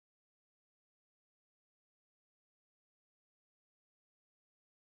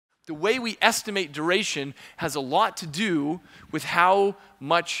The way we estimate duration has a lot to do with how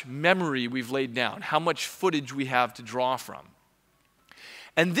much memory we've laid down, how much footage we have to draw from.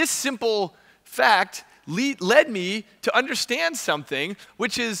 And this simple fact led me to understand something,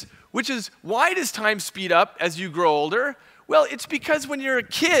 which is why does time speed up as you grow older? Well, it's because when you're a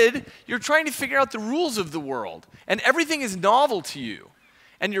kid, you're trying to figure out the rules of the world, and everything is novel to you.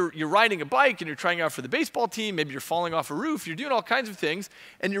 And you're riding a bike, and you're trying out for the baseball team, maybe you're falling off a roof, you're doing all kinds of things,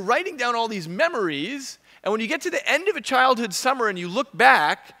 and you're writing down all these memories, and when you get to the end of a childhood summer and you look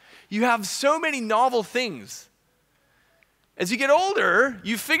back, you have so many novel things. As you get older,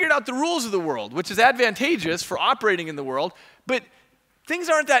 you've figured out the rules of the world, which is advantageous for operating in the world, but things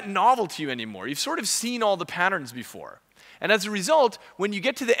aren't that novel to you anymore. You've sort of seen all the patterns before. And as a result, when you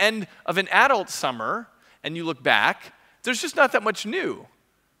get to the end of an adult summer and you look back, there's just not that much new.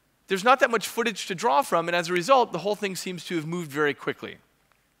 There's not that much footage to draw from, and as a result, the whole thing seems to have moved very quickly.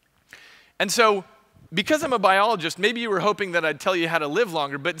 And so, because I'm a biologist, maybe you were hoping that I'd tell you how to live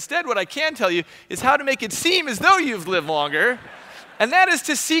longer, but instead what I can tell you is how to make it seem as though you've lived longer, and that is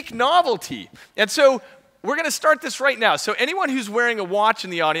to seek novelty. And so, we're going to start this right now. So anyone who's wearing a watch in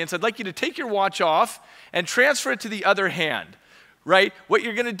the audience, I'd like you to take your watch off and transfer it to the other hand. Right? What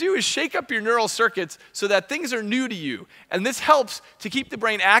you're going to do is shake up your neural circuits so that things are new to you. And this helps to keep the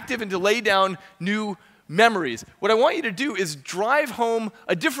brain active and to lay down new memories. What I want you to do is drive home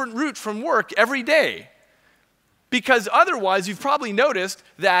a different route from work every day. Because otherwise, you've probably noticed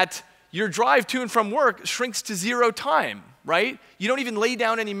that your drive to and from work shrinks to 0 time, right? You don't even lay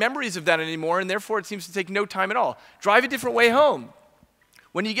down any memories of that anymore, and therefore it seems to take no time at all. Drive a different way home.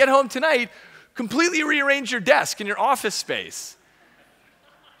 When you get home tonight, completely rearrange your desk in your office space.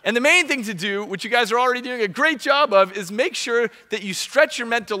 And the main thing to do, which you guys are already doing a great job of, is make sure that you stretch your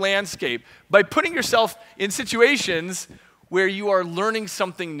mental landscape by putting yourself in situations where you are learning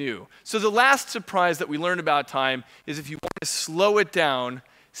something new. So the last surprise that we learned about time is if you want to slow it down,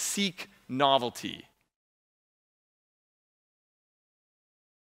 seek novelty.